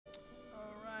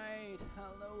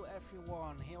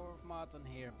everyone, Hero of Martin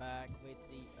here, back with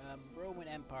the Roman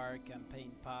Empire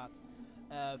campaign part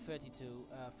 32,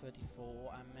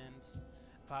 34 I meant,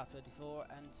 part 34,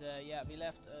 and yeah, we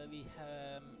left we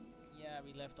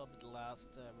left off with the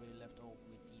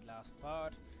last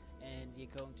part, and we're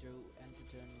going to end the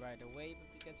turn right away, but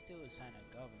we can still assign a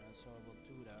governor, so I will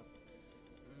do that.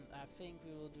 I think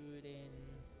we will do it in...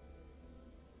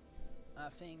 I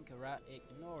think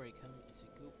Ignoricum is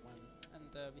a good one,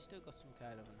 and we still got some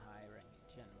kind of an high rank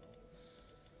in general.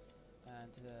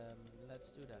 And let's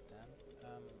do that then.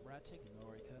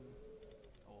 Ignoricum,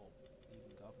 or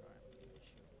even Governor, I'm not even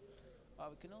sure.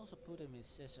 We can also put him in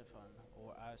Sisyphon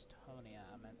or Austonia.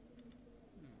 I mean,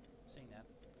 saying that,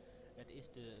 it is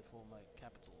the former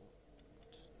capital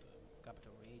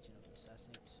region of the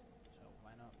Sassanids, so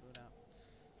why not do that?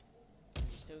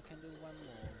 We still can do one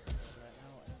more, but right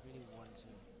now I really want to.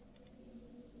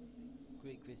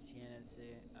 Greek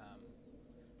Christianity,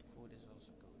 for this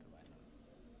also go to right now.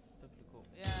 Biblical,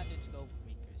 yeah, let's go for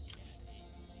Greek Christianity.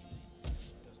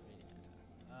 It doesn't really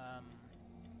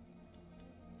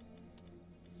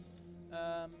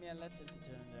matter. Yeah, let's end the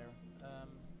turn there.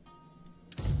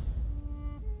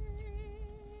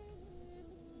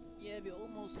 Yeah, we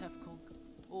almost have conquered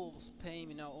all of Spain.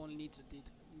 We now only need to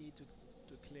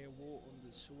declare war on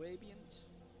the Swabians,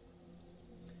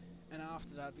 and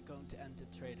after that we're going to end the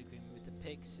trade agreement with the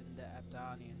Picts and the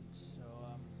Abdanians. So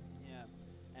yeah,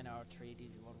 and our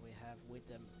treaties, what we have with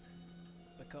them,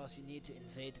 because you need to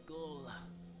invade Gaul.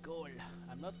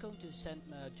 I'm not going to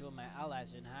join my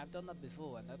allies in. I've done that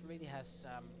before, and that really has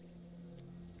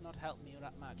not helped me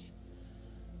that much.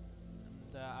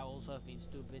 And I also have been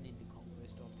stupid in the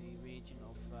conquest of the region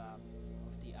of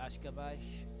the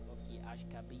Ashgabash. Ik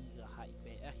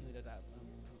weet echt niet hoe dat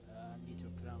need to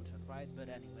pronounce it right, but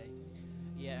anyway,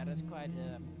 yeah, that's quite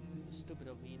stupid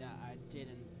of me that I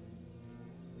didn't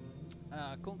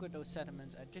conquer those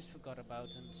settlements. I just forgot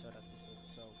about them, so that is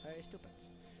also very stupid.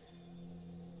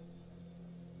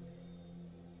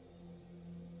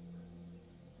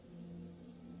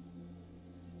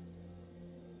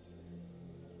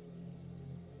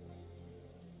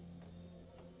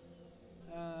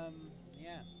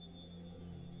 Yeah.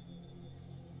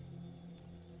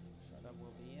 That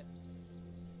will be it.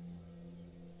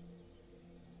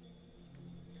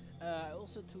 I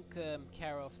also took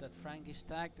care of that Frankish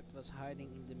stag that was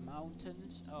hiding in the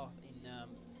mountains,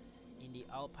 in the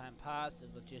Alpine Pass.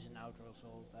 That was just an outro,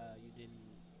 so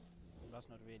it was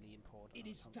not really important. It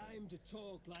is time to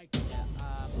talk like... Yeah,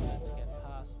 let's get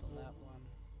past on that one.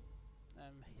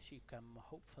 She can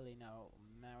hopefully now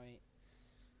marry...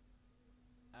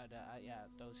 yeah,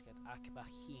 those get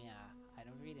Akbachia. I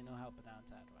don't really know how to pronounce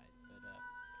that right, but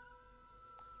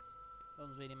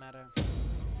doesn't really matter.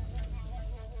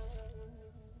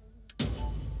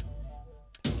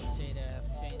 Please say they have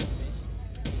changed this.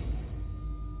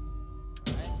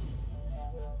 Alright.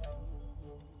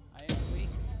 Are you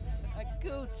Greek?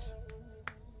 Good!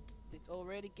 It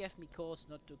already gave me cause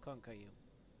not to conquer you.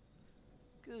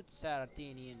 Good,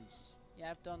 Sardinians.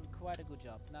 Yeah, I've done quite a good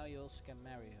job. Now you also can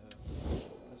marry her.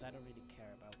 Because I don't really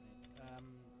care about it.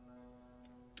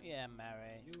 Yeah,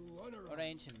 marry.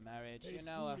 Arrange a marriage. You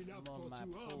know, I've won my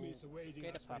pool.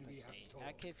 Get a puppet state.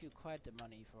 I give you quite the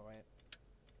money for it.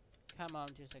 Come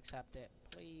on, just accept it.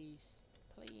 Please.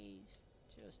 Please.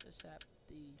 Just accept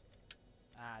the...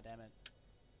 Ah, damn it.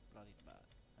 Bloody bad.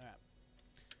 Alright.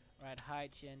 Alright,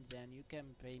 Hygiene, then you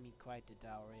can pay me quite the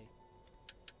dowry.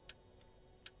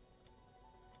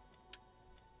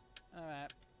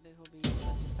 Alright. This will be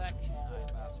satisfaction.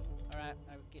 Alright,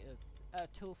 I will get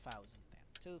 2,000 then.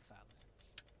 2,000.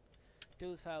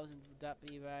 2,000, would that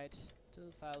be right?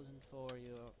 2,000 for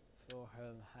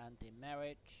her hand in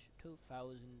marriage.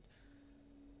 2,000.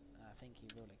 I think he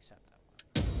will accept that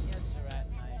one. Yes, alright,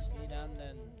 nicely done.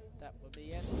 Then that will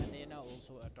be it. And they know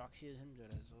also a Doxism, so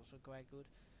that's also quite good.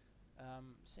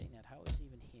 Saying that, how is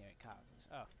even here carvings?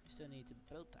 Oh, we still need to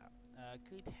build that.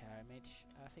 Good hermitage.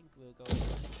 I think we'll go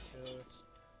for the church.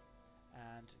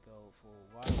 And go for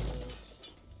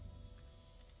wildbirds.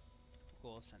 Of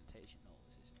course, sanitation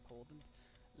always is important.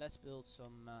 Let's build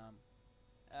some...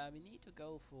 we need to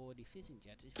go for the fishing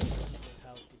jets, because it will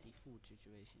help with the food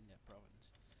situation in that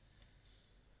province.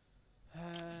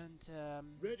 And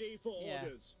ready for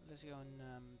orders. Let's go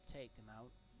and take them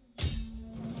out.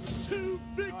 To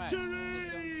victory! Alright,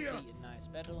 this is going to be a nice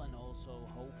battle, and also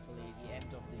hopefully the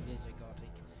end of the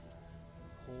Visigothic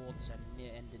hordes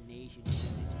and the nation of the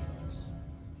Visigoths.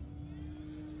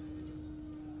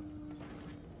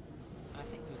 I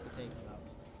think we could take them out.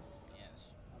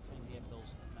 Yes, I think we have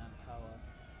also the manpower,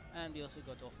 and we also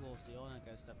got of course the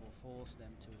Onagas that will force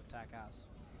them to attack us.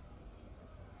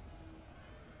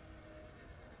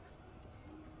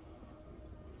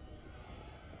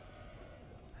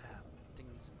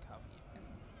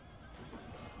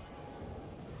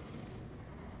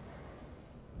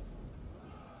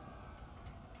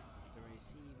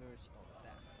 Warriors of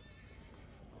Death.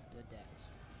 Of the Dead.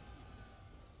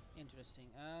 Interesting.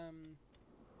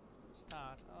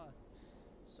 Start. Oh,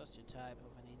 such a type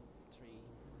of an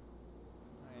intrigue.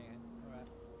 Alright.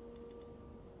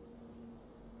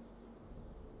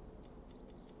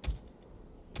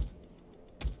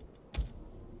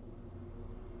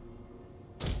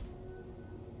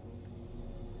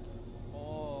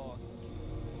 Oh,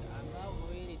 I'm now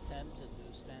really tempted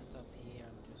to stand up here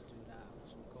and just do that,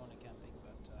 some corner camping,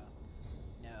 but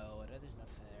no, that is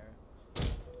not fair.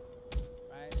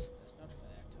 Right, that's not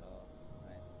fair at all.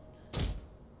 Right.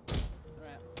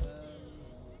 Alright,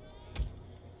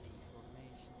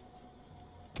 formations.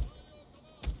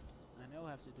 I know I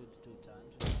have to do it 2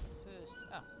 times. But first,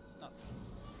 not.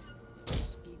 It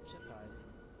just keeps surprising.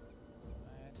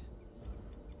 Right.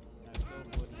 Now go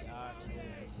for the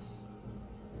archers.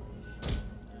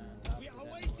 And after that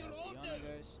we'll have the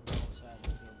honors. Also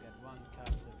we'll get 1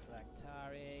 captain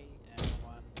fractare and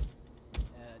 1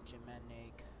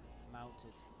 Germanic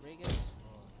mounted brigade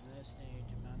or mercenary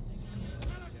Germanic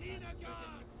brigade.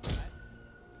 Right?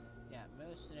 Yeah,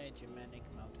 mercenary Germanic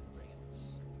mounted brigades.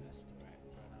 That's the right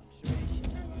pronunciation.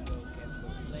 You don't get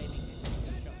full flaming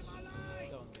shots.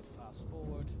 Don't get fast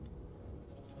forward.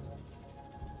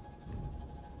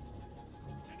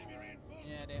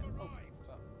 Yeah, they oh,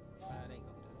 they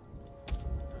go to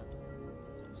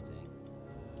interesting.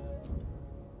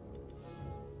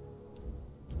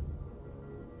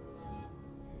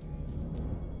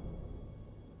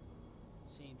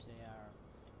 Seems they are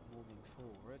moving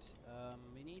forward.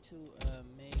 We need to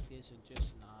make this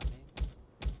just an army.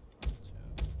 So,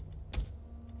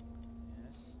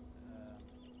 yes,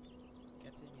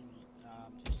 get him in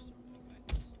just something like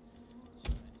this.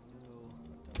 So I know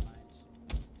the lines.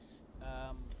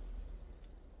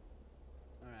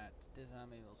 Alright, this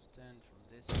army will stand from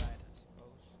this side, I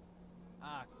suppose.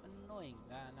 Annoying.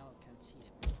 Now I can't see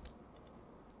it.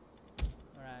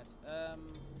 Alright,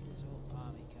 this whole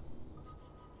army can.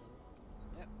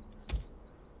 Yep.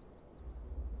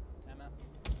 Damn it.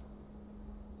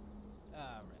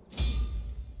 Right.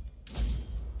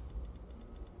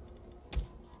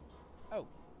 Oh,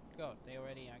 God, they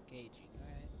already are engaging.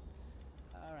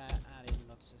 Alright, I did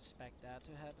not suspect that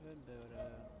to happen, but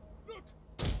Look!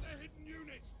 They're hidden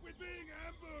units! We're being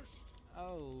ambushed!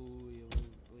 oh,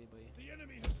 boy. The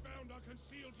enemy has found our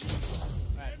concealed units!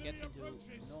 Right, The get enemy into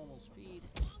approaches. normal speed.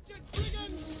 Object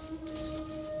brigands!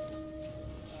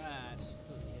 Alright,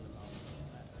 good kill them all.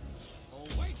 Oh,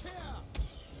 Wait here!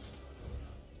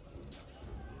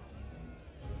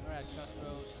 alright,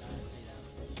 crossbows, nicely done.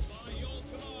 By your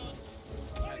command!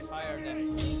 Alright, fire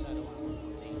them. These are the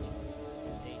ones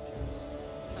dangerous.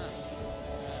 Huh.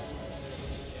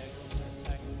 Interesting, they're going to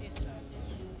attack this side.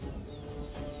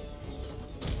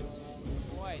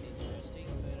 Quite interesting,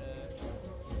 but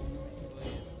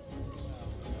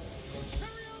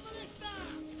Carry on, Ballista!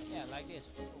 yeah, like this.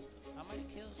 How many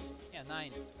kills? Yeah,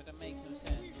 9, but that makes no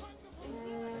sense. I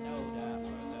know that,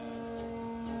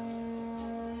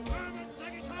 Armored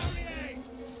Sagittarius!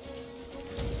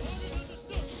 Order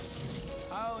understood!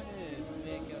 how on earth do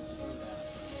they get through that?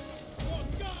 For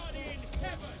God in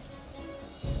heaven!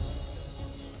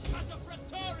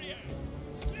 Cataphractoria!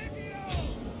 Legio!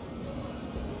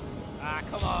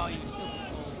 Come on, you stupid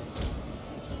fool.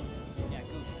 Yeah,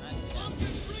 good, nicely done.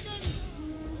 Object brigands!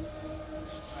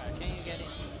 Alright, can you get into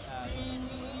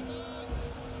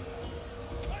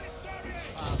Ballistaria!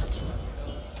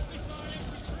 Missile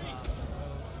infantry!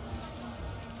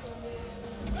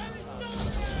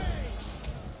 Ballistaria!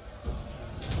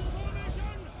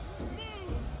 Formation!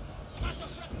 Move!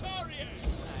 Cataphractoria!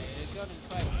 you're going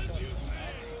quite As short. you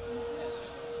say! Yes.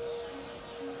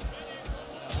 Ready for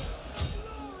war! Some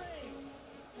glory!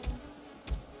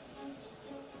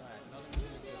 Alright, nothing to do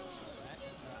with this, right?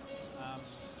 Alright.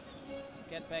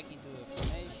 Get back into a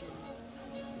formation.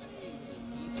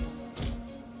 Need to.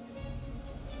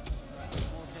 Alright,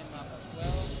 move him up as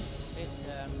well.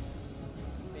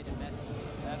 Bit messy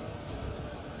battle.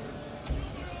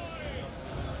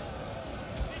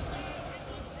 Missile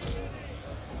infantry ready!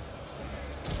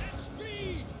 At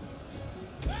speed!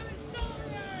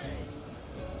 Ballistaria!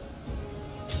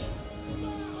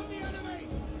 Fire on the enemy!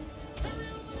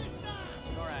 Imperial Ballista!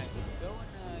 Alright, go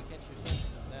and get your shots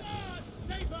on that. God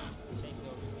save us! Same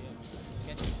goes for you.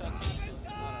 Get your shots.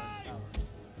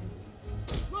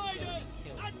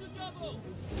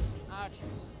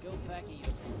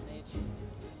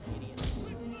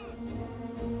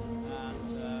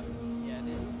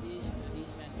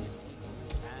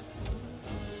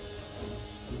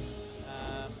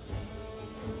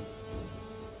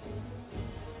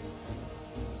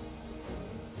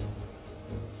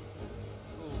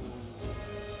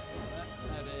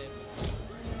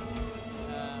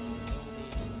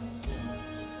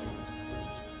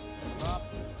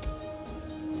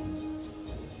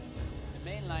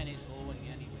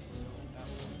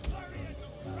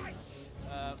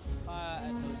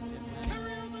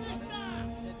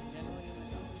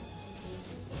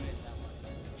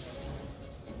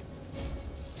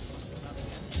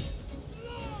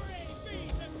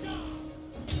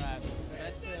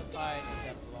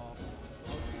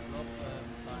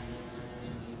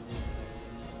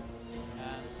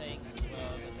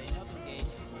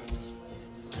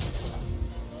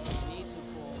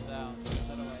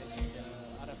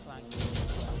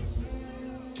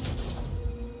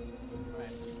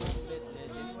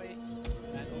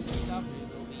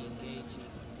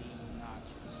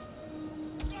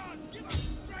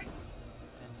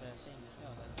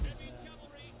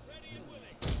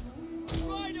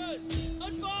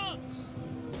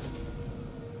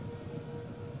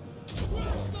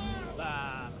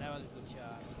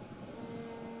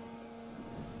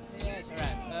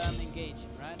 engage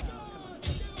him right now.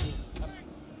 Come on.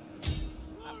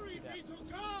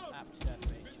 Up to that.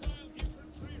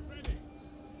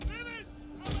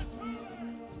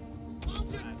 Up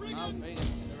to that range. Right,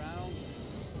 brigands around.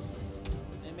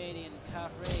 Imperii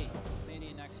cavalry.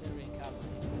 Imperii auxiliary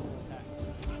cavalry. Full attack.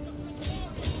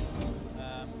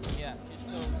 Yeah, just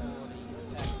go forward and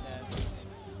attack them.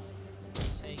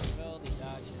 Say control these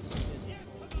archers just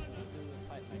for do a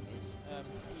fight like this.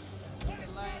 To the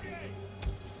line.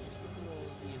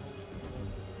 Rolls we hold.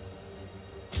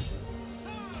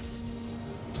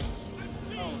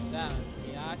 Oh damn,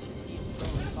 the archers need to go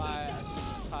and fire at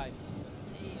these pipes because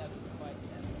they are doing quite the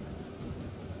damage.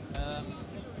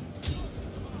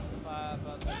 Fire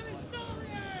about that one.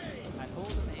 I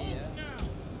hold them here.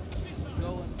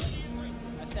 Go and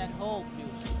I said hold you.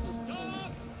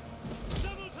 Stop!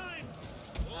 Double time!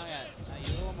 Oh yeah, now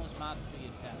you almost marched to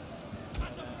your death.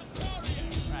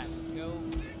 Right, go.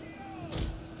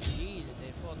 Jesus,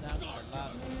 they fought down for the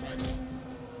last 10.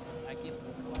 I give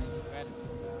them quite the credit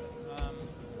for that.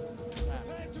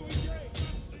 Right.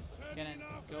 Can I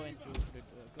go into for the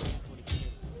kill?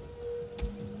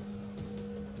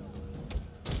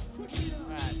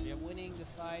 Right, we are winning the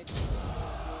fight.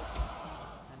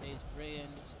 And he's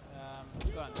brilliant.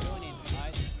 Go on, join in the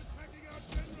fight.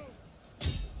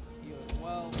 You're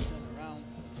well, turn around.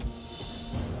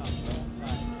 Don't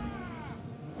fight.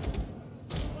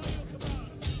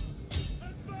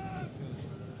 Good.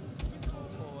 Go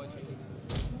forward.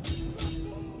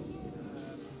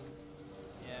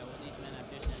 Yeah, well, these men have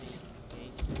just engaged.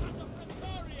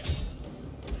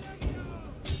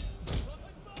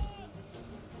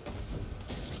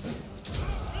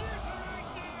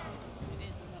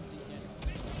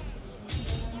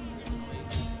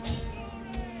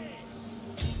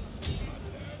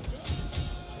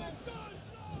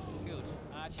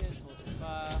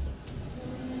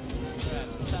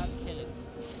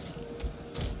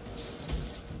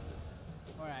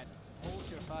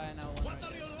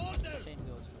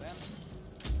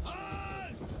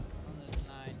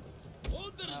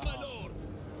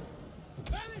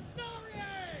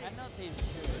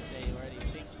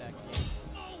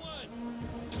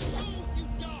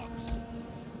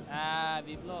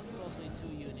 We've lost mostly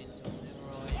 2 units of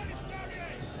Nimrod.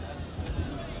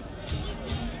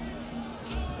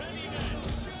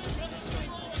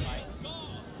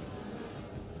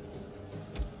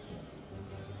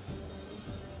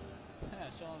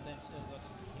 Some of them still got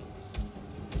some kills.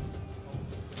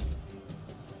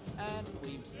 And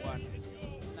we won.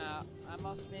 Now, I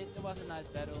must admit, it was a nice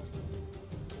battle.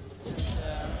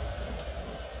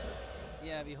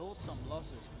 Yeah, we hold some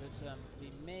losses, but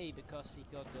we may, because we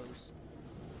got those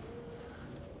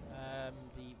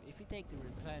if we take the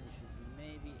replenishers, we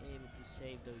may be able to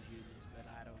save those units, but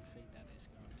I don't think that is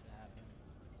going to happen.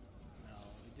 No,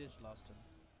 we just lost them.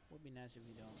 Would be nice if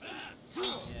we don't.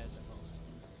 Yes, I thought so.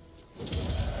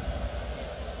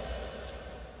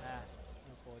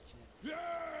 Unfortunate.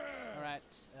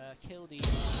 Alright, kill these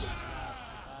last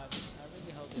 5. I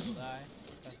really hope they will die,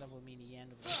 because that will mean the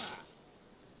end of the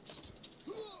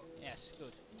Yes,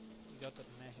 good. You got that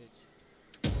message.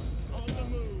 On the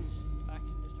move!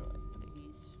 Faction destroyed.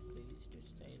 Please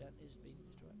just say that is being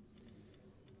destroyed.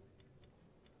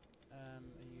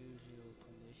 Unusual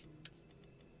conditions.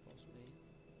 Possibly.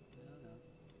 I don't know.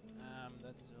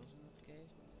 That is also not the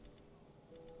case.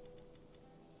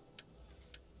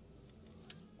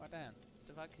 What then? Is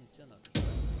the faction still not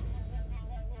destroyed?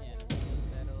 Yeah, the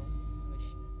battle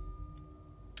question.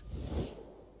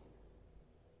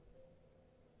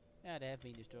 Yeah, they have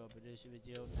been destroyed, but we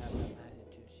don't have the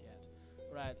messages yet.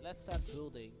 Right, let's start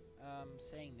building.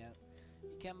 Saying that,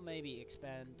 we can maybe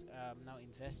expand, now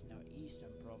invest in our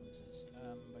eastern provinces,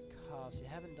 because we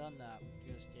haven't done that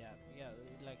just yet. Yeah,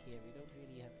 like here, we don't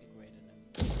really have upgraded them.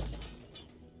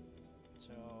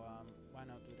 So, why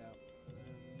not do that?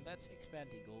 Let's expand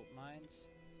the gold mines.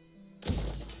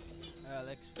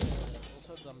 Let's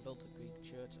also build the Greek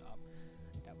church up.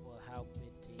 That will help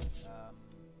with the,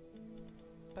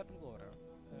 public order.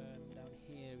 Down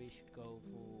here we should go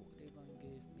for, they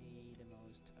will give me the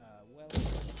most wealth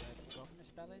at the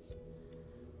governor's palace.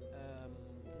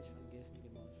 This one gives me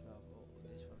the most wealth,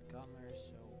 this for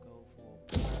commerce, so go for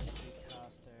piracy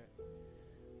caster.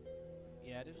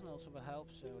 Yeah, this one also will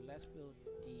help, so let's build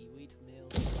the wheat mill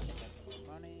to get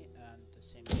more money, and the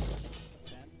same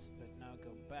event, but now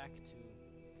go back to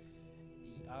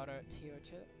the outer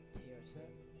theater.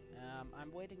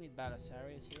 I'm waiting with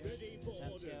Belisarius here in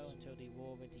Byzantium until the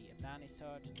war with the Imperii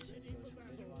starts. The same goes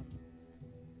for this one.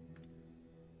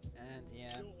 And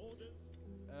yeah,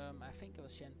 I think I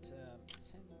was sent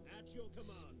at your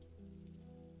command.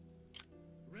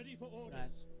 Ready for orders.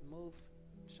 Right, move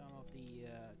some of the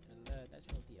let's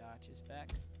move the archers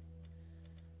back.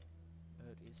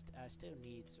 But I still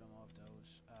need some of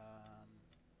those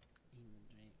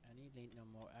infantry. I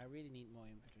really need more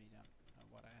infantry than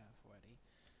what I have already.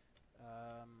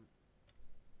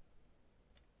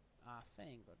 I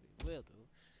think what we will do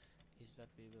is that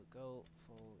we will go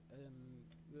for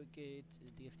we'll give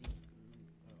the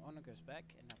onagers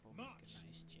back, and that will make a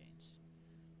nice change.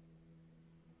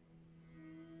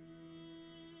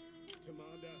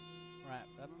 Commander. Right,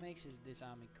 that makes this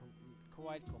army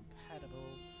quite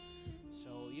compatible.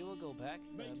 So you will go back.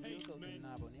 You will go to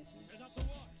Narbonnesis.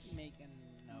 We can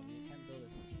build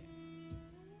it here.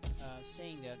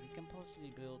 Saying that we can possibly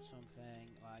build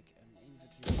something like an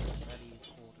infantry ready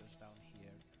quarters down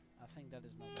here. I think that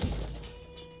is not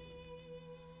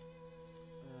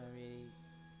really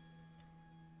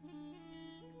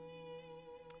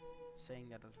saying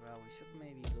that as well. We should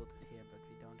maybe build it here, but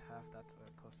we don't have that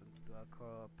custom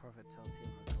profit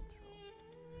tiltile control.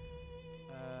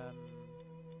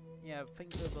 Yeah, I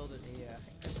think we'll build it here. I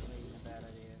think that's maybe a bad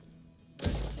idea.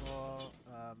 Restitutor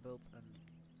built an.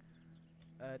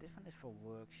 This one is for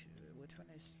workshop. Which one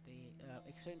is the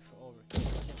exchange for all recruits?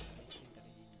 Yes, I think that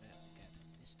is even better to get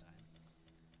this time.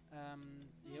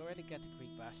 We already get the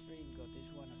Greek bastard. We got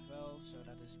this one as well, so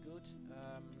that is good.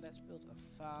 Let's build a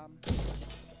farm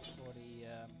for the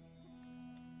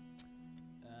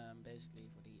basically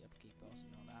for the upkeepers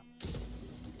and all that.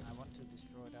 I want to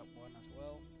destroy that one as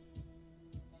well.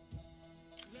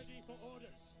 Ready for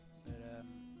orders. But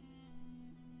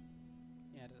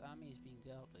yeah, that army is being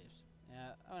dealt with.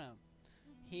 Oh no,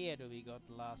 here do we got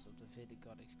the last of the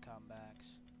Visigotic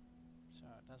comebacks. So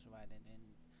that's why they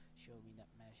didn't show me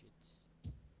that message.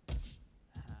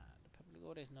 The public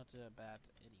order is not bad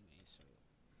anyway, so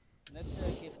let's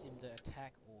give him the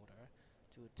attack order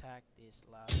to attack this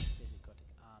last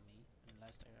Visigotic army,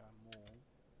 unless there are more.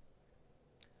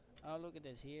 Oh, look at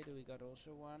this. Here do we got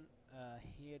also one.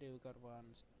 Here do we got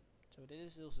one. So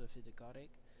this is also Visigotic.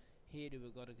 Here do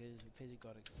we got a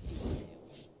Visigotic fleet scale.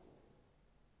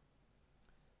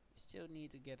 Still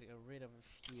need to get rid of a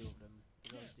few of them,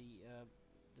 because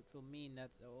that will mean that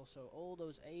also all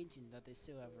those ancients that they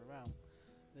still have around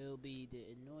will be the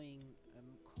annoying,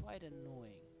 quite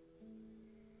annoying.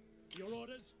 Your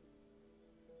orders.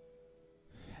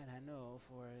 And I know,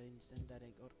 for instance, that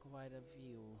I got quite a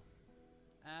few,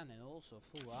 and then also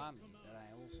full armies that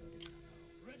I also didn't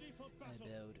know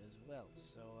about as well.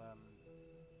 So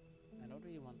I don't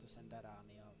really want to send that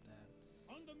army up there.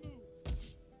 On the move.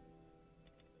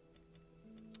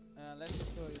 Let's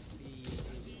destroy the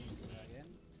again,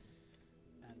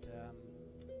 and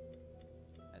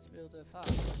let's build a farm,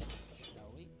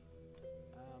 shall we?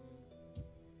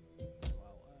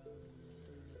 Do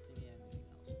we need to be anything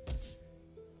else?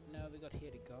 No, we got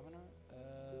here the governor.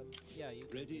 Yeah, you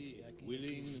can ready,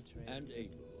 willing, and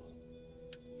able.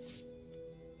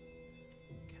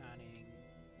 Canning,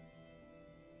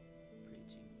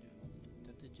 preaching doom.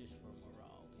 That is just for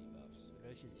morale debuffs.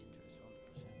 Russia's interest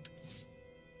 100%.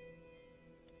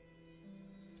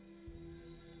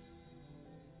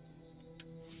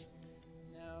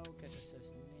 Get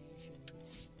assassination.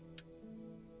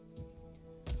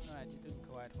 Alright, you're doing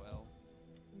quite well.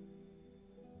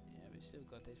 Yeah, we still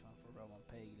got this one for Roman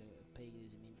paganism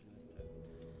influence.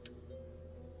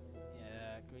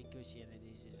 Yeah, Greek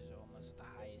Christianity is almost at the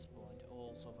highest point.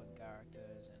 All sovereign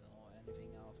characters and all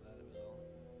anything after that as well.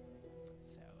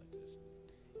 So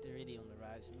they're really on the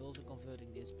rise. We're also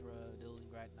converting this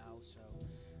building right now, so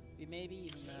we may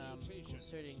be even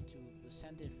considering to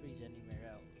send this freeze anywhere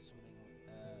else.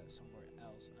 Somewhere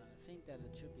else, and I think that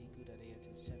it should be a good idea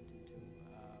to send him to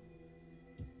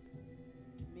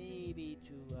maybe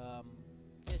to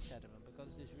this settlement,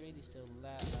 because there's really still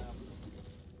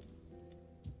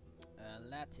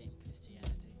Latin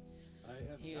Christianity.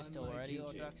 Here's still already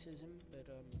Orthodoxism, but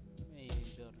maybe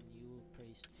build a new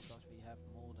priest, because we have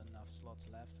more than enough slots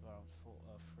left, around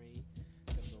 3,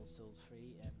 capital still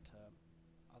 3, and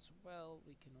as well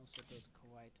we can also build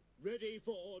quite Ready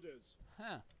for orders.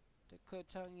 The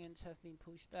Curtonians have been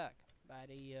pushed back by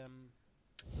the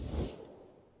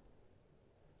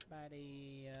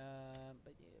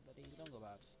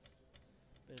Longobards.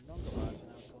 But the Longobards are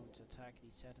now going to attack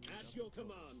the settlement. At your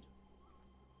command.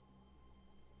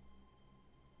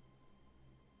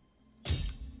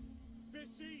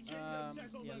 Besieging the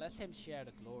settlement. Yeah, let him share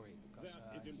the glory, because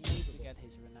he needs to get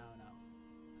his renown now.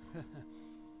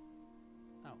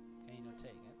 Oh, can you not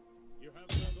take it? You have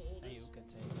further orders. And you can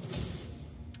take it.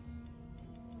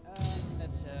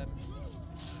 Let's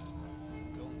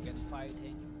go and get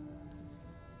fighting.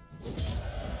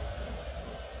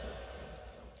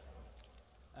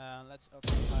 let's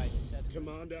occupy the settlement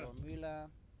Commander. of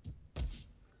Formula.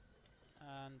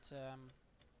 And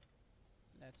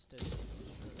let's just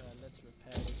let's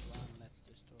repair this one. Let's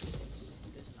destroy this.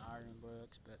 It is an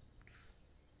ironworks, but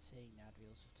saying that, we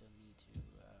also still need to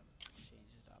change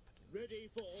it up to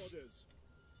Ready for orders.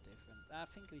 different. I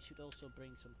think we should also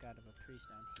bring some kind of a priest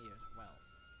down here as well.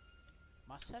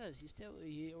 Marcellus,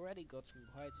 he already got some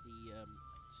quite the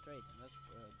straight, and that's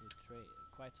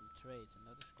quite some trades, and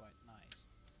that is quite nice.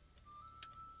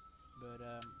 But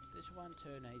this one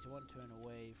turn, he's one turn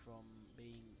away from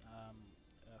being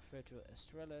referred to as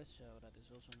thriller, so that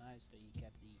is also nice that you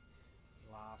get the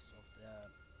last of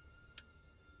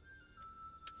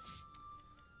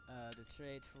the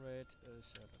trade for it,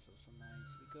 so that's also nice.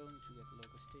 We're going to get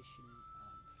logistician,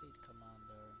 fleet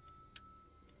commander,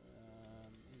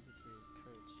 infantry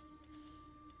recruits,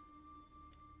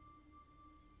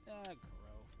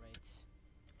 growth rates.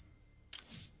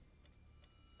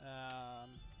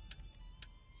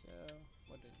 So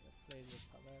what did the flavor of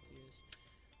Palatius?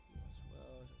 As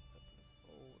well as a public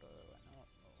order, and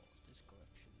not this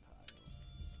correction pile.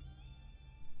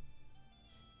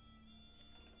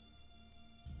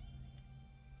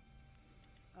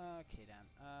 Okay then.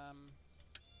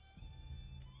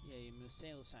 Yeah, you must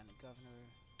still sign the governor.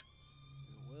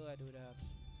 Will I do that?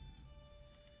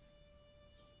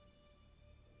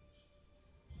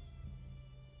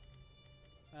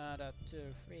 That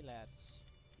 3 lads.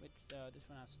 Which this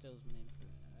one has still some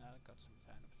influence. Got some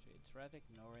kind of streets. Radic,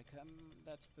 Noric.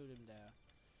 Let's put him there.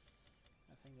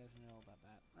 I think there's no about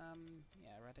that.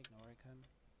 Yeah, Radic, Noricum.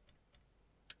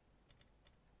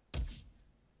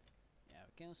 Yeah,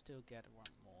 we can still get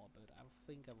one more, but I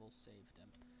think I will save them.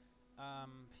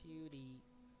 Feudy,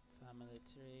 family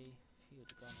tree, feud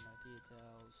governor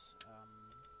details,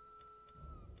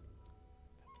 public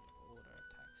order,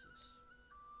 taxes.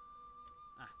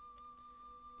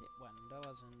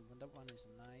 That one is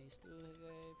nice to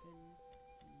give him.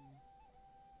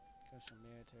 Custom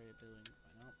military building,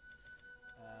 why not?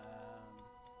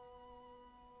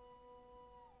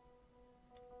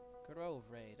 Grove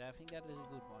rate, I think that is a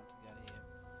good one to get here.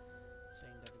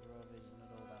 Saying that the grove is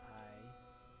not all that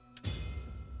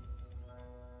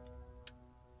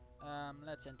high.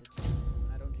 Let's enter 2.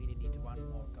 I don't really need one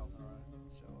more governor,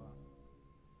 so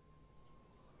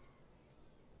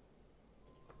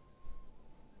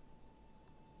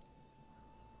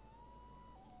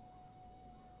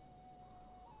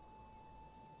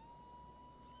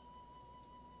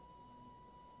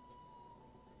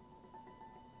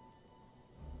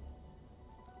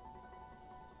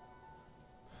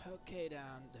okay,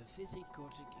 down the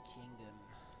Visigotic Kingdom.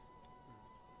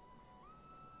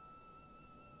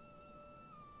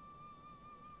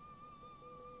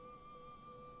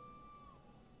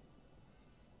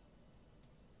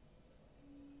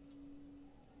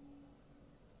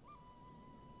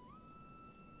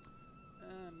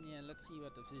 Yeah, let's see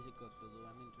what the Visigoths will do.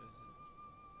 I'm interested.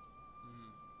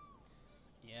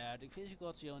 Yeah, the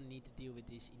Visigoths only need to deal with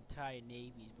these entire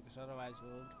navies, because otherwise we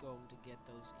won't going to get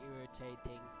those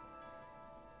irritating,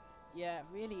 yeah,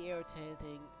 really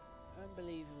irritating,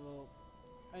 unbelievable,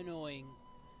 annoying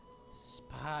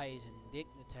spies and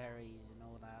dignitaries and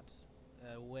all that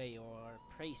way, or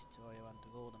priests, or you want to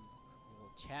call them, or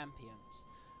champions,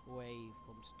 way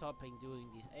from stopping doing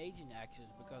these agent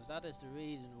actions, because that is the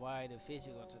reason why the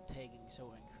Visigoths are taking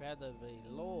so incredibly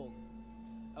long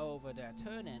over their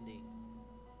turn ending.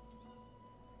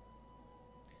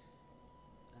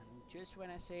 Just when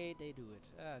I say it, they do it.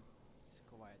 It's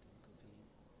quite inconvenient.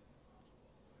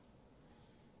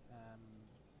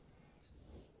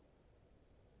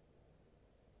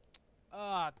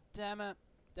 Ah, damn it,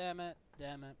 damn it,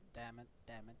 damn it, damn it,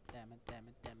 damn it, damn it, damn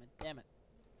it, damn it, damn it.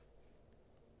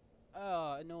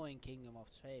 Oh, annoying Kingdom of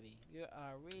Trevi. You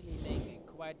are really making it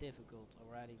quite difficult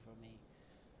already for me.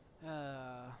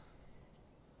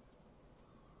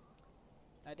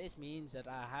 Now this means that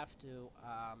I have to,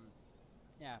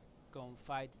 yeah, go and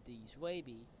fight these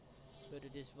Wabi, but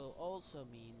this will also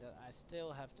mean that I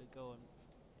still have to go and,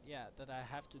 yeah, that I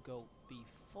have to go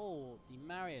before the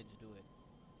marriage do it.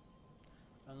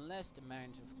 Unless the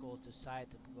marriage, of course,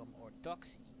 decide to become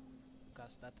orthodoxy,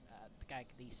 because that,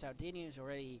 the Sardinians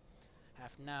already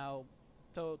have now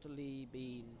totally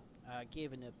been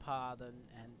given a pardon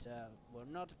and will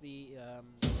not be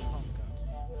conquered.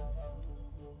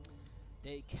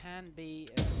 They can be,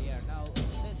 they are now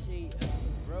officially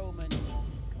Roman,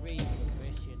 Greek,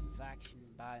 Christian faction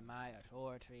by my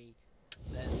authority.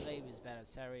 Their slave is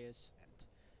Belisarius, and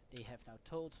they have now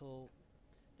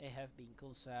they have been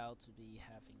consulted to be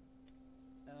having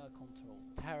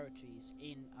controlled territories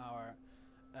in our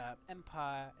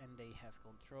empire, and they have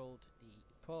controlled the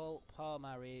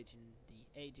Palma region,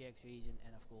 the Ajax region,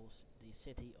 and of course the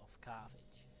city of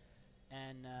Carthage.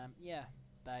 And yeah,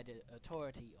 by the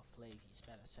authority of Flavius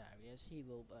Belisarius,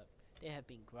 they have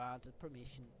been granted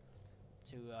permission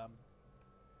to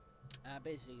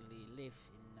basically live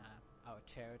in our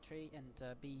territory, and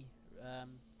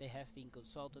they have been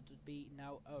consulted to be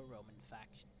now a Roman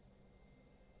faction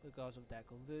because of their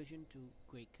conversion to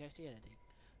Greek Christianity.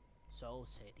 So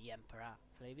said the Emperor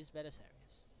Flavius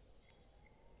Belisarius.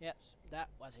 Yes, that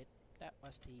was it. That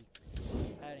was the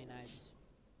very nice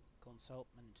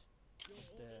consultment of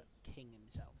the king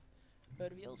himself.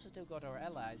 But we also still got our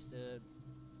allies, the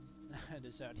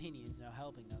the Sardinians, now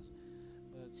helping us.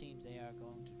 But it seems they are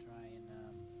going to try and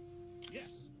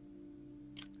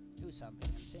do something.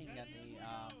 I'm saying that they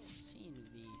seem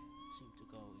to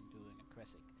go in doing a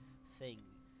aggressive thing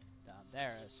down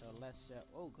there. So let's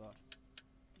oh god,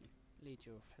 lead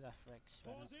your Flex.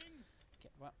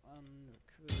 Get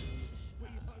recruit.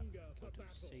 Go to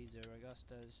Caesar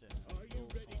Augustus. Go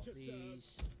for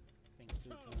these. I think 2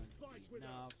 turns will be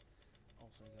enough.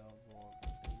 Also go for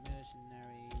the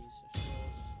mercenaries, of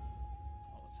course.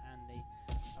 Always handy.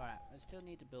 Alright, I still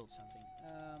need to build something.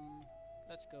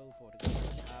 Let's go for the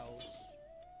governor's house.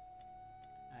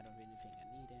 I don't really think I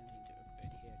need anything to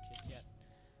upgrade here just yet.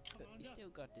 But we still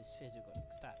got this physical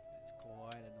stat. That's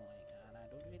quite annoying, and I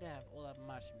don't really have all that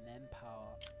much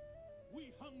manpower.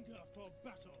 We hunger for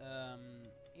battle.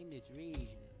 In this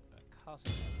region because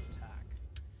of that attack.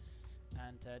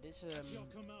 And this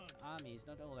army is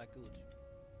not all that good.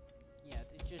 Yeah,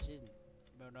 it just isn't.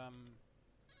 But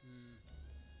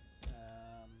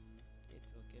it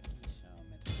will give me some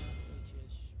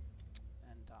advantages.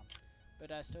 And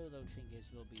but I still don't think this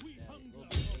will be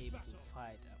able to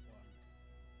fight that one.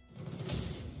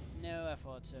 No, I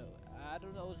thought so. I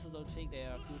also don't think they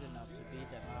are good enough to beat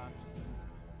that army.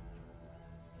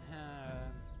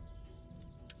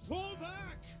 Fall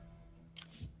back!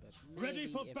 But maybe ready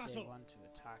for if battle. They want to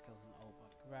attack on open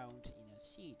ground in a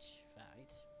siege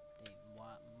fight, they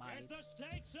might. Get the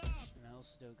stakes up! And I also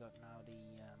still got now the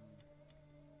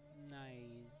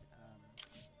nice.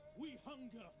 We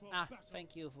hunger for battle.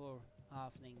 Thank you for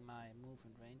halvening my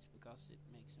movement range because it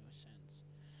makes no sense.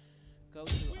 Go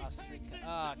to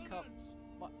Astrica. Come.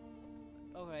 What?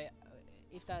 Okay.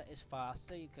 If that is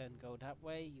faster, you can go that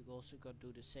way. You also got to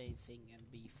do the same thing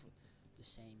and be the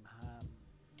same.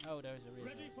 Oh, there's a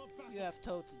river. You have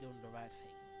totally done the right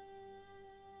thing.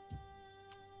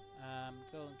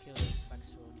 Go and kill this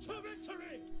Faxonian. To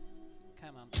victory!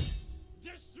 Come on.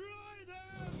 Destroy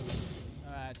them!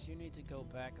 Alright, so you need to go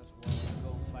back as well.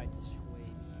 Go and fight the Spain.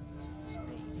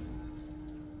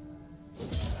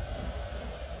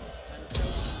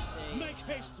 Make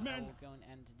haste, men! We're going to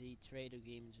end the trade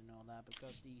agreements and all that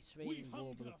because the Sweden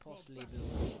war will possibly be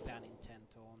done in 10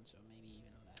 turns or maybe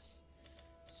even less.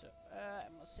 So I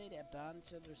must say the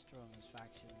Abdans are the strongest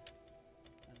faction.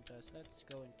 And thus let's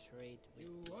go and trade with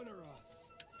you honor us.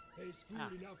 There is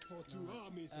food enough for 2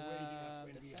 armies awaiting us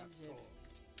when we have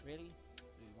talked. Really? Do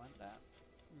we want that?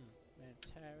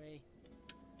 Military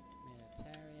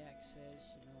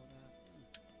access and all that.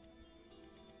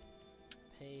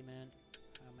 Payment.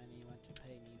 How many you want to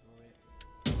pay me for it?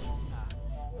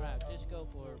 Right, just go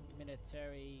for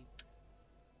military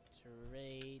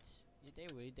trade.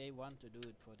 Yeah, they want to do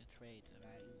it for the trade, and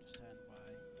I understand why.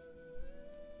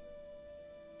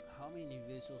 How many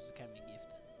resources can we give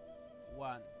them?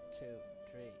 1, 2,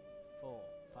 3, 4,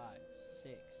 5,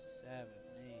 6, 7,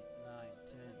 8, 9,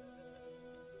 10.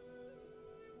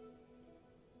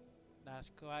 That's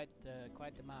quite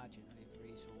the margin of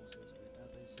resources, but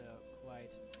that is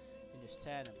quite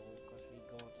understandable because we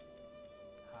got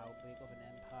how big of an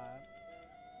empire,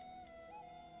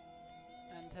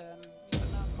 and we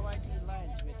are now quite in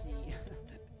line with the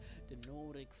the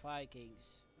Nordic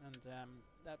Vikings, and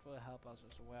that will help us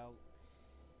as well.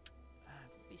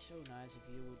 It would be so nice if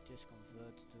you would just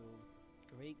convert to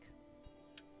Greek.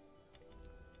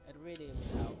 It really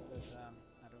would help, but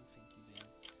I don't think you will.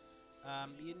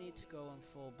 You need to go and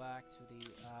fall back to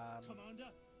the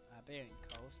Iberian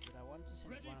coast, but I want to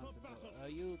send one of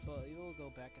the you will go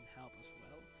back and help as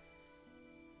well.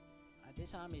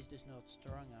 This army is just not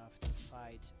strong enough to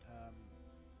fight.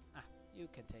 You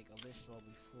can take Lisbon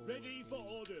before. Ready for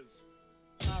orders.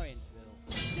 Mariensville.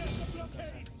 Get the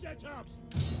blockade set up.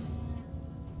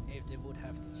 If they would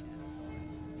have the chance for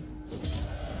it.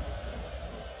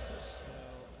 So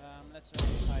let's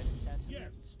occupy the settlements.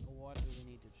 Yes. What do we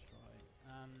need to destroy?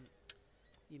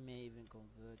 We may even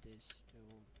convert this to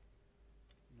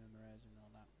numerous and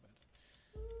all that, but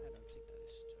I don't think that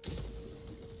is true.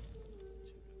 Should be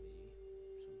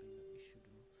something that we should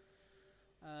do.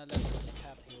 Let's go to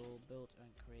capital, build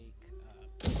and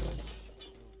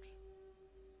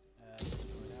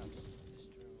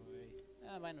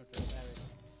why not repair it?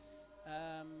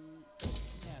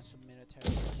 Yeah, some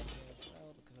military here as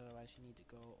well, because otherwise you need to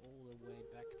go all the way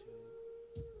back to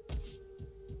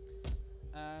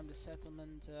the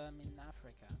settlement in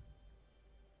Africa.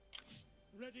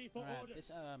 Ready for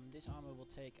orders. This army will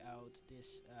take out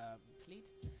this fleet,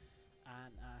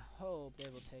 and I hope they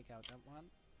will take out that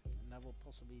one, and that will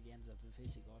possibly be the end of the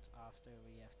Visigoths after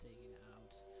we have taken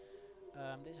out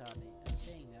this army. And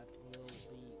saying that, we'll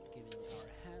be giving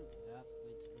our hand in that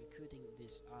with recruiting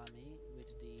this army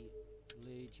with the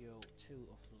Legio 2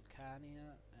 of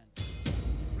Vulcania, and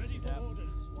ready for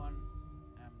orders. One,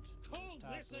 and Call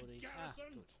start this a loading.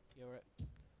 garrison. Good. You're it.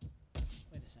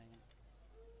 Wait a second.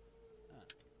 Oh,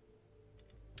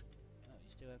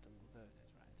 you still have to convert it,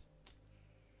 right?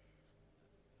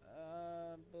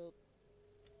 But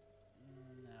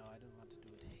no, I don't want to do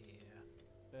it here.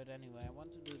 But anyway, I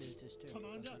want to do this too,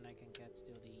 because then I can get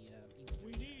still the infantry.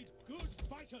 We need good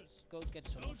fighters. Go get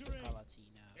some of the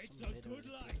Palatina. It's some a good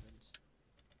life. different.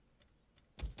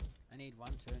 I need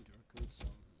one turn to recruit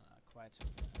some quite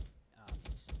some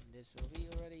armies. And this will be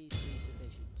already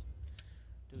sufficient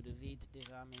to defeat this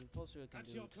army. Possibly we can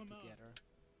do it together.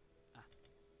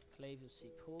 Flavius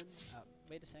Sipon.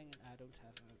 Wait a second, I don't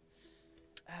have a...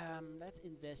 let's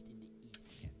invest in the east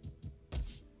again.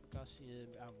 Because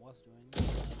I was doing that.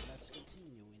 Let's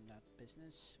continue in that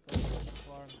business. Go to the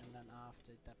farm, and then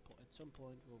after that at some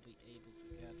point we'll be able to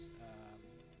get...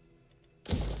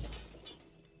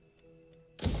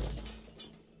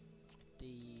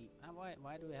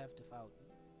 why do we have the fountain?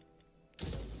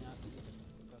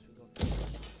 Because we got...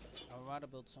 I'd rather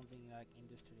build something like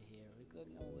industry here. We could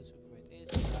always upgrade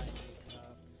this,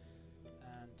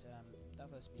 and that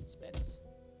has been spent.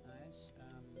 Nice.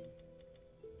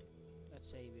 Let's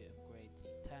say we upgrade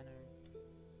the tanner.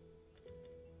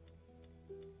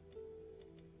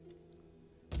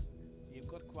 You've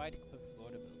got quite a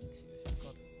border buildings here, so you've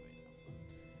got to upgrade them.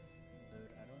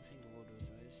 But I don't think the water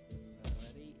is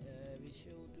ready. We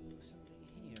should do something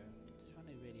here. This one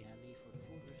is really handy for the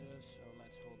food reserves, so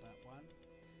let's hold that one.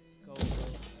 Go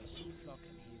build a sheep flock,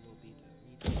 and he will be the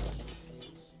meat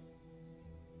fields.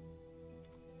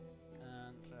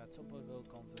 And at some point we'll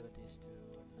convert this to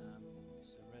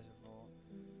a reservoir.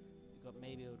 We got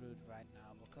maybe a route right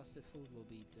now, because the food will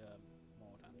be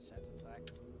more than set of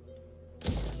fact.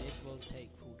 And this will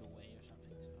take food away or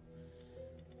something. So,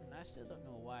 and I still don't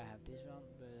know why I have this one,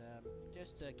 but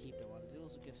just keep the one. It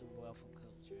also gives some wealth from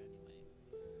culture anyway.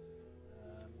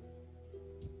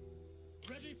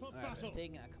 Ready for battle. battle. I've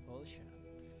taken a Cappadocia,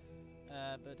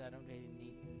 but I don't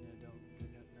really do not know what we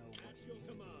need to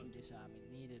do in this army.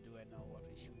 Neither do I know what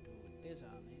we should do with this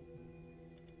army,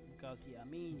 because the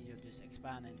Armenians are just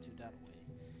expanding to that way,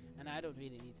 and I don't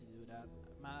really need to do that.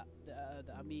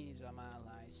 The Armenians are my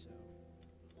allies, so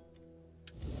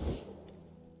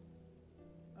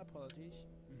apologies.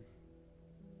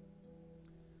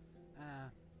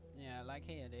 Yeah, like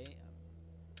here the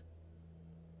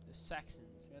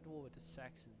Saxons. We had war with the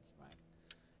Saxons, right?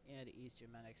 Yeah, the East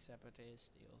Germanic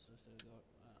separatists. They also still got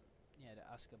yeah, the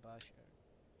Askabasher,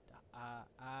 the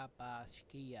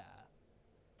Abashkia.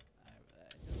 I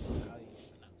don't know how you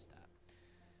pronounce that.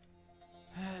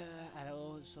 And I'm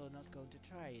also not going to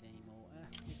try it anymore.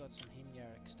 We got some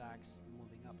Himyaric stacks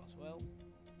moving up as well.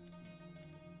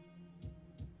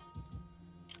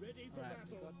 Ready for Alright,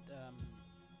 we battle. got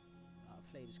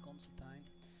Flavius Constantine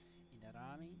in that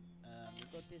army. We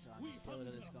got this army still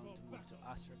that is going to move to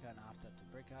Astrakan and after to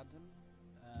Brigadum.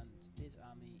 And this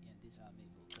army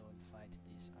will go and fight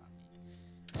this army.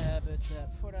 But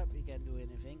before that we can do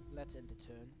anything. Let's end the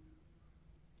turn.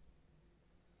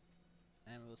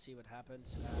 And we'll see what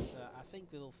happens. And I think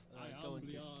we'll go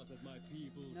into... that my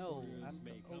people's No, warriors I'm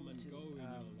may come and going go to, in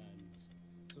your lands.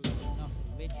 So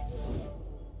nothing ritual.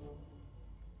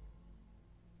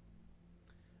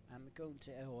 I'm going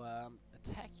to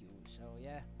attack you, so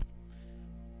yeah.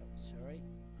 Oh, sorry.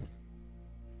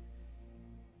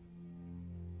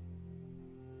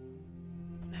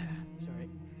 Sorry.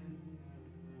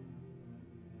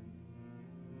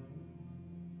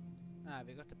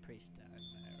 We got the priest there as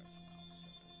well, so that's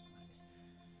nice.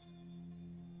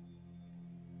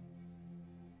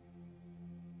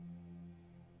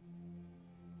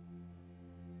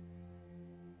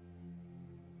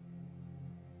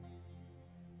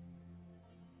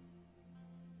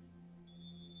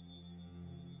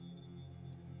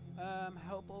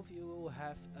 Hope all of you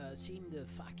have seen the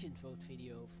faction vote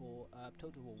video for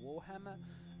Total War Warhammer.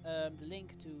 The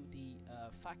link to the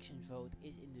faction vote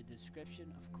is in the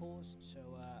description, of course. So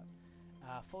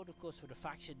vote, of course, for the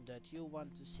faction that you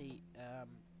want to see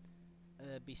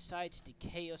besides the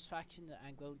chaos faction that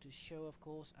I'm going to show, of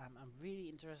course, I'm really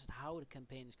interested how the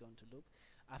campaign is going to look.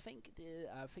 I think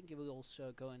you will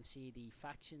also go and see the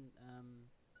faction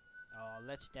or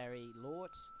legendary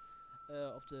lords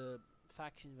of the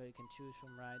faction where you can choose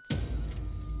from, right?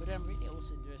 But I'm really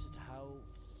also interested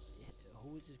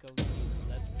who it is going to be for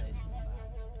Let's Plays and all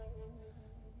that.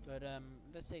 But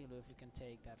let's take a look if we can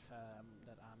take that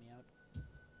army out.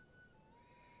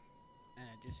 And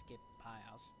I just skip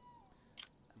Piles.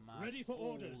 And march Ready for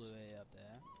all orders. the way up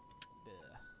there.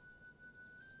 Bleh.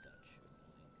 Start shooting.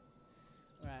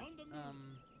 Right. On the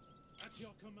move. At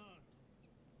your command.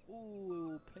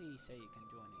 Ooh, please say you can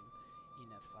join him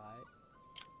in a fight.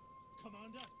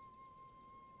 Commander,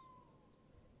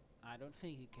 I don't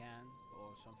think he can,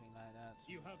 or something like that.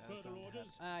 You have that's further going to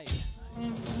orders? happen. Ah, yeah,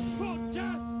 nice. for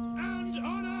death and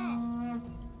honor!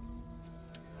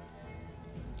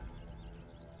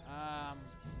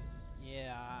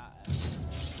 Yeah,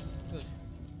 good.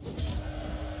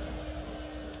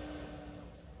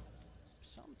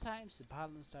 Sometimes the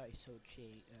balance star is so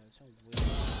so weird.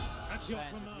 At your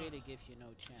Sometimes it command. really gives you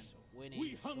no chance of winning.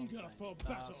 We hunger sometimes for it does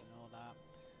battle. and all that.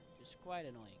 Just quite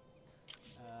annoying.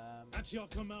 At your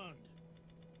command.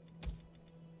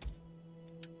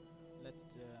 Let's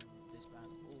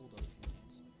disband all those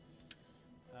units.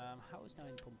 How is now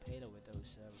in Pompeii with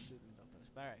those recruitment of those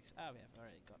barracks? Ah, we have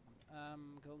already got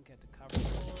them. Go and get the cover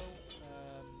oil.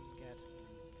 Get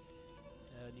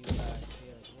new barracks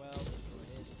here as well. Destroy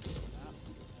this. Destroy that.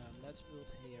 Let's build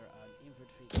here an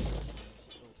infantry. Let's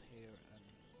build here an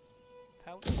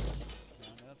fountain. No,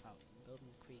 not a fountain. Build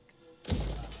a creek.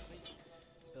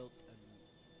 Build an.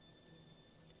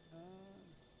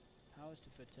 How is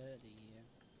the fertility here?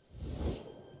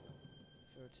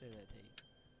 Fertility.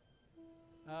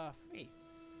 3. Is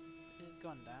it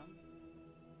gone down?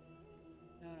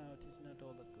 No, it is not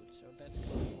all that good. So let's go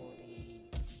for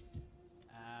the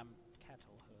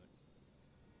cattle herd.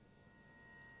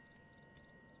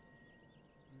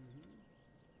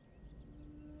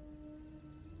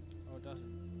 Or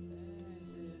doesn't? Is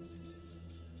it?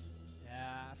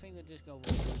 Yeah, I think we'll just go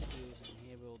with the views, and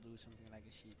here we'll do something like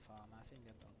a sheep farm. I think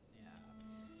that don't. Yeah,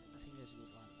 I think that's a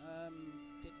good one.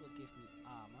 This will give me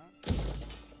armor.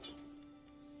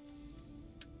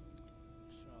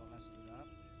 So let's do that.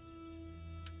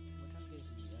 What can give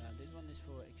me? This one is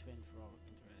for expand for all.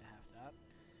 I don't really have that.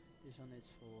 This one is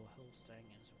for holstering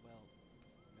as well.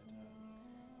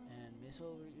 And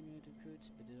missile unit recruits,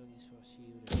 but this one is for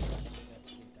shield. So let's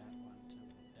give that one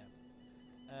to them.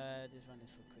 This one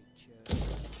is for quick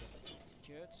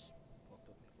church for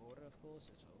public order, of course.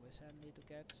 It's always handy to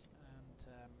get.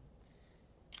 And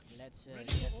let's Lay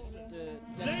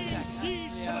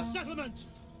siege to the settlement!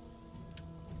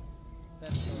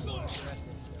 Let's go for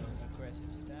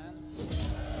aggressive stance.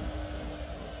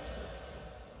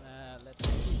 Let's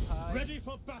occupy. Ready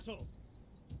for battle!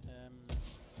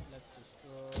 Let's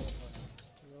destroy.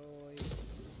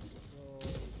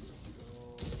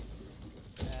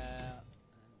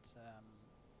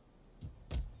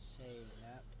 Saying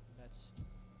that, let's.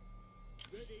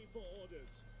 Ready for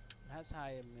orders. Let's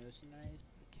hire mercenaries,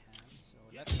 but we can. So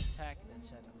Yes. let's attack the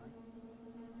settlement.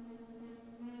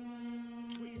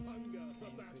 We hunger for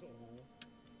Okay, quick battle. wall.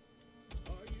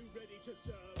 Are you ready to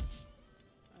serve?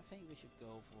 I think we should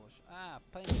go for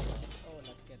plenty of bombs. Oh,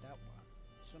 let's get that one.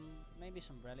 Maybe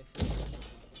some rally fields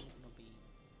would not be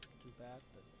too bad,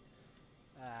 but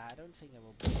I don't think I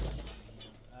will build that one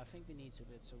here. I think we need to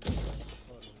get some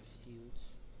support with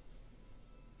feuds.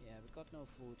 Yeah, we got no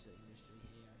food industry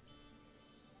here.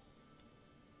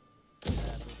 But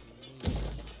we need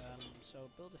that. So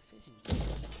build a fishing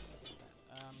village.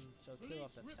 So kill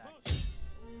off that stack. Thank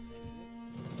you.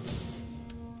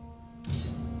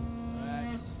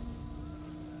 Alright.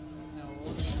 Now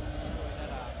we'll need to destroy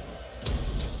that army.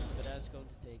 But that's going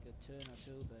to take a turn or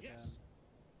two, but Yes.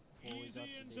 before we Easy got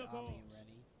to into the army boats.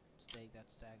 ready to take that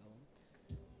stag home.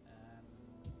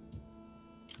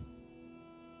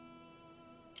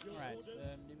 Your Alright,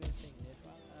 orders? do we think this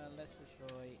one? Let's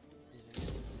destroy this again.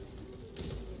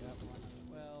 Destroy that one as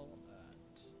well. And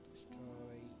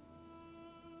destroy.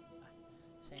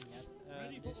 Saying that,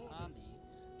 Ready for this orders. army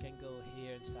can go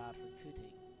here and start recruiting.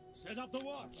 Set up the I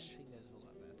watch! think that's all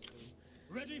that bad to do.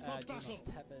 Ready for Jim battle! of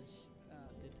Tepes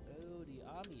the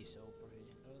army is so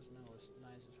provisioned. That was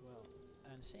nice as well.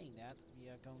 And saying that, we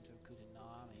are going to recruit an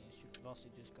army. Should mostly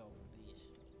just go for these.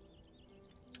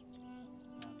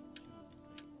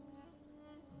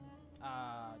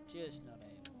 1, 2, 3. Just not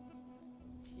able.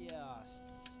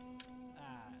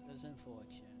 That's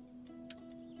unfortunate.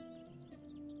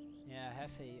 Yeah,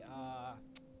 heavy.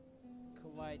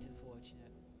 Quite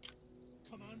unfortunate.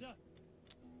 Commander,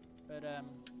 But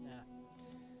yeah,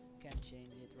 can't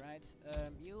change it, right?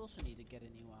 You also need to get a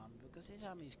new army because this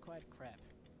army is quite crap.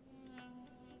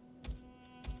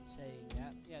 Saying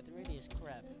that, yeah, it really is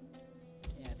crap.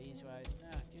 Yeah, these guys.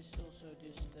 Nah, just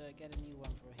get a new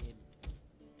one for him.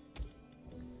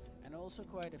 And also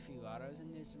quite a few others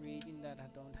in this region that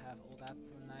don't have all that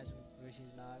nice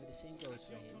versions now. The same goes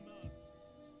for him.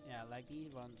 Yeah, like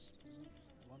these ones.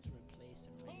 I want to replace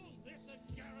them really.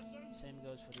 Same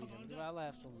goes for these. Well, I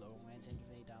have some long range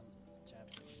infantry down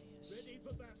Japanese. Ready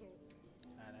for battle.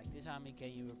 Like this army,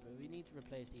 we need to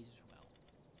replace these as well.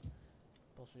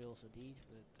 Possibly also these,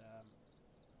 but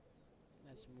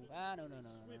let's move. Ah, no.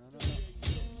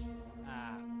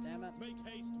 Ah, damn it. Make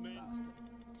haste, men. Bastard.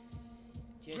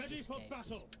 Just Ready for escape.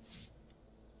 battle.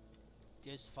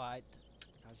 Just fight,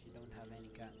 because you don't have any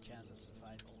chance of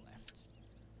survival left.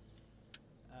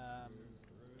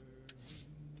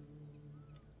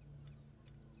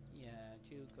 Yeah,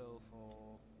 you go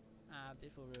for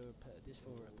this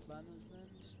for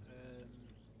replenishment.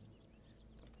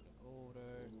 Public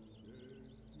order.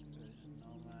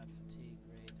 Nomad fatigue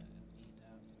rate. I don't need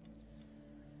that.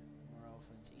 Morale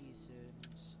for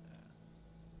Easons.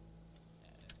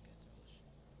 Yeah, let's get those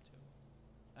too.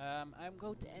 I'm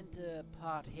going to end the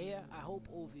part here. I hope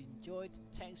all of you enjoyed.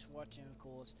 Thanks for watching, of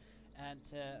course,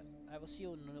 and I will see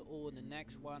you all in the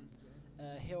next one.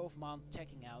 Hero of Mount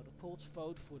checking out. Of course,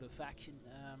 vote for the faction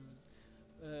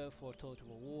for Total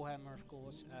Warhammer, of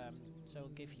course. So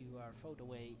give your vote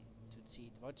away to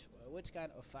see which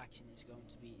kind of faction is going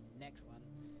to be in the next one.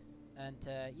 And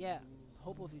yeah,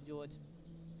 hope all of you enjoyed.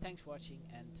 Thanks for watching,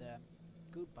 and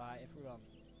goodbye, everyone.